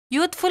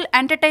Youthful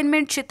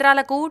entertainment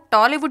చిత్రాలకు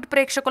టాలీవుడ్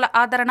ప్రేక్షకుల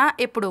ఆదరణ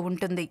ఎప్పుడూ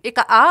ఉంటుంది. ఇక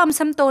ఆ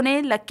అంశంతోనే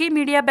లక్కీ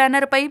మీడియా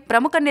బ్యానర్ పై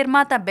ప్రముఖ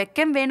నిర్మాత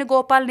బెక్కెం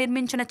వేణుగోపాల్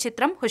నిర్మించిన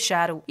చిత్రం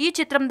హుషారు. ఈ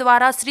చిత్రం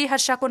ద్వారా శ్రీ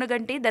హర్ష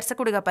కొనుగంటి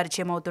దర్శకుడిగా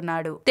పరిచయం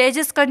అవుతున్నాడు.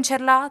 తేజస్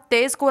కంచెర్ల,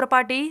 తేజ్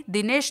కూరపాటి,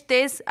 దినేష్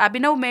తేజ్,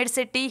 అభినవ్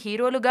మేడిశెట్టి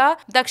హీరోలుగా,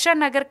 దక్ష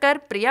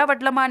నగర్కర్, ప్రియా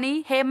వడ్లమాని,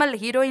 హేమల్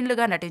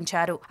హీరోయిన్లుగా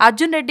నటించారు.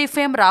 అర్జున్ రెడ్డి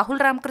ఫేమ్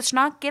రాహుల్ రామకృష్ణ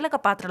కీలక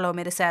పాత్రలో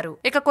మెరిశారు.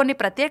 ఇక కొన్ని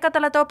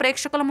ప్రత్యేకతలతో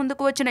ప్రేక్షకుల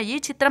ముందుకు వచ్చిన ఈ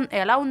చిత్రం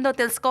ఎలా ఉందో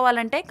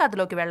తెలుసుకోవాలంటే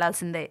కథలోకి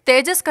వెళ్లాల్సిందే.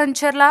 తేజస్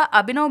కంచెర్ల,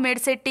 అభినవ్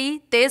మేడిశెట్టి,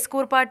 తేజ్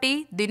కూర్పాటి,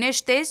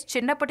 దినేష్ తేజ్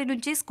చిన్నప్పటి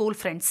నుంచి స్కూల్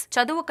ఫ్రెండ్స్.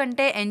 చదువు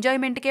కంటే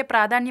ఎంజాయ్మెంట్ కే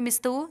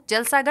ప్రాధాన్యమిస్తూ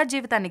జల్సాగా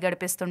జీవితాన్ని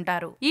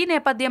గడిపిస్తుంటారు. ఈ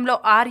నేపథ్యంలో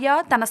ఆర్య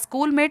తన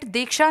స్కూల్ మేట్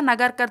దీక్ష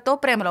నగర్కర్ తో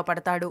ప్రేమలో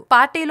పడతాడు.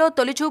 పార్టీలో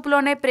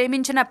తొలిచూపులోనే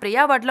ప్రేమించిన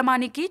ప్రియా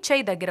వడ్లమానికి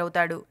చేయి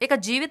దగ్గరవుతాడు. ఇక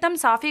జీవితం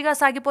సాఫీగా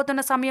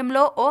సాగిపోతున్న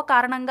సమయంలో ఓ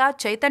కారణంగా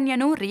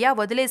చైతన్యను రియా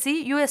వదిలేసి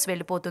యుఎస్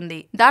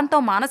వెళ్లిపోతుంది. దాంతో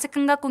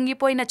మానసికంగా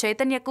కుంగిపోయిన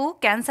చైతన్యకు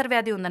క్యాన్సర్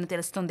వ్యాధి ఉందని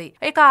తెలుస్తుంది.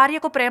 ఇక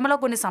ఆర్యకు ప్రేమలో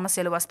కొన్ని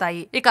సమస్యలు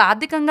వస్తాయి. ఇక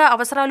ఆర్థికంగా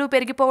అవసరాలు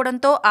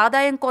పెరిగిపోవడంతో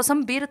ఆదాయం కోసం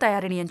బీరు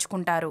తయారీని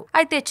ఎంచుకుంటారు.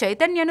 అయితే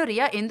చైతన్యను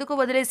రియా ఎందుకు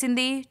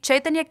వదిలేసింది?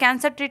 చైతన్య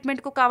క్యాన్సర్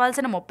ట్రీట్మెంట్ కు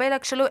కావాల్సిన 30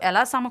 లక్షలు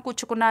ఎలా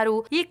సమకూర్చుకున్నారు?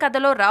 ఈ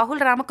కథలో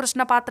రాహుల్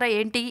రామకృష్ణ పాత్ర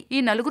ఏంటి?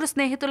 ఈ నలుగురు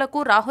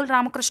స్నేహితులకు రాహుల్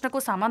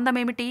రామకృష్ణకు సంబంధం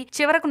ఏమిటి?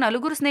 చివరకు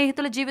నలుగురు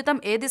స్నేహితుల జీవితం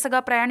ఏ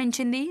దిశగా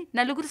ప్రయాణించింది?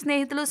 నలుగురు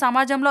స్నేహితులు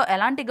సమాజంలో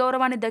ఎలాంటి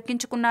గౌరవాన్ని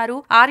దక్కించుకున్నారు?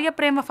 ఆర్య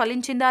ప్రేమ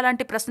ఫలించిందా?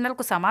 లాంటి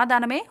ప్రశ్నలకు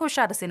సమాధానమే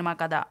హుషారు సినిమా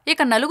కథ.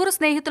 ఇక నలుగురు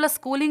స్నేహితుల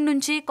స్కూలింగ్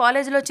నుంచి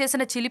కాలేజీలో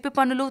చేసిన చిలిపి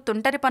పనులు,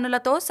 తుంటరి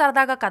పనులతో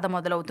సరదాగా కథ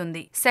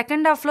మొదలవుతుంది.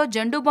 సెకండ్ హాఫ్ లో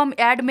జండు బాంబ్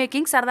యాడ్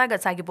మేకింగ్ సరదాగా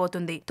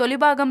సాగిపోతుంది. తొలి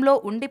భాగంలో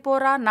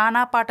ఉండిపోరా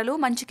నానా పాటలు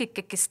మంచి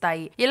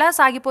కిక్కెక్కిస్తాయి. ఇలా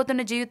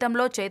సాగిపోతున్న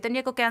జీవితంలో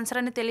చైతన్యకు క్యాన్సర్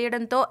అని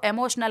తెలియడంతో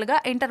ఎమోషనల్ గా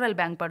ఇంటర్వెల్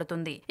బ్యాంక్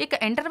పడుతుంది. ఇక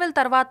ఇంటర్వెల్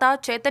తర్వాత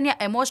చైతన్య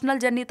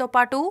ఎమోషనల్ జర్నీతో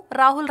పాటు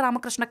రాహుల్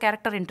రామకృష్ణ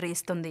క్యారెక్టర్ ఎంట్రీ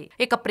ఇస్తుంది.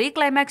 ఇక ప్రీ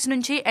క్లైమాక్స్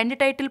నుంచి ఎండ్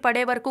టైటిల్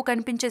పడే వరకు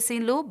కనిపించే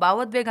సీన్లు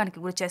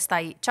భావోద్వేగానికి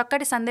గురిచేస్తాయి.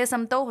 చక్కటి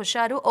సందేశంతో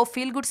హుషారు ఓ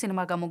ఫీల్ గుడ్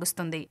సినిమాగా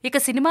ముగుస్తుంది. ఇక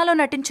సినిమాలో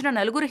నటించిన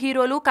నలుగురు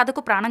హీరోలు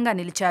కథకు ప్రాణంగా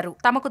నిలిచారు.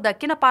 తమకు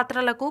దక్కిన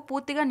పాత్రలకు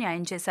పూర్తిగా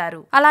న్యాయం చేశారు.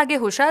 అలాగే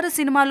హుషారు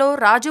సినిమాలో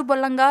రాజు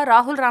బొల్లంగా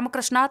రాహుల్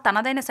రామకృష్ణ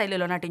తనదైన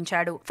శైలిలో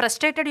నటించాడు.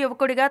 ఫ్రస్ట్రేటెడ్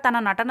యువకుడిగా తన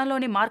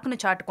నటనలోని మార్కును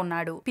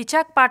చాటుకున్నాడు.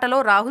 పిచాక్ పాటలో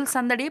రాహుల్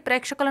సందడి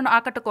ప్రేక్షకులను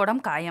ఆకట్టుకోవడం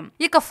ఖాయం.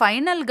 ఇక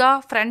ఫైనల్ గా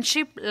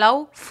ఫ్రెండ్షిప్,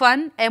 లవ్,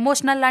 ఫన్,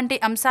 ఎమోషనల్ లాంటి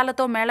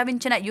అంశాలతో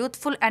మేళవించిన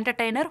యూత్ఫుల్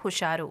ఎంటర్టైనర్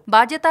హుషారు.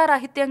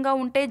 బాధ్యతారాహిత్యంగా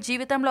ఉంటే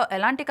జీవితంలో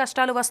ఎలాంటి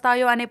కష్టాలు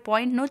వస్తాయో అనే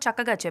పాయింట్ ను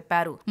చక్కగా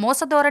చెప్పారు.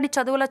 మోసధోరణి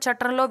చదువుల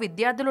చట్రంలో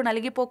విద్యార్థులు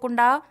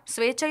నలిగిపోకుండా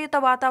స్వేచ్ఛయుత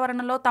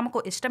వాతావరణంలో తమకు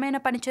ఇష్టమైన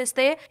పని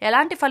చేస్తే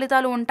ఎలాంటి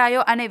ఫలితాలు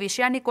ఉంటాయో అనే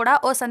విషయాన్ని కూడా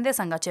ఓ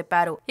సందేశంగా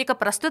చెప్పారు. ఇక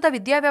ప్రస్తుత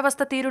విద్యా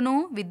వ్యవస్థ తీరును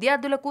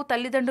విద్యార్థులకు,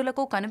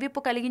 తల్లిదండ్రులకు కనువిప్పు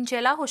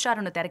కలిగించేలా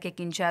హుషారును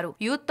తెరకెక్కించారు.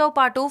 యూత్ తో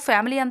పాటు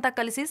ఫ్యామిలీ అంతా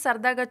కలిసి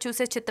సరదాగా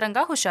చూసే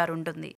చిత్రంగా హుషారు ఉంటుంది.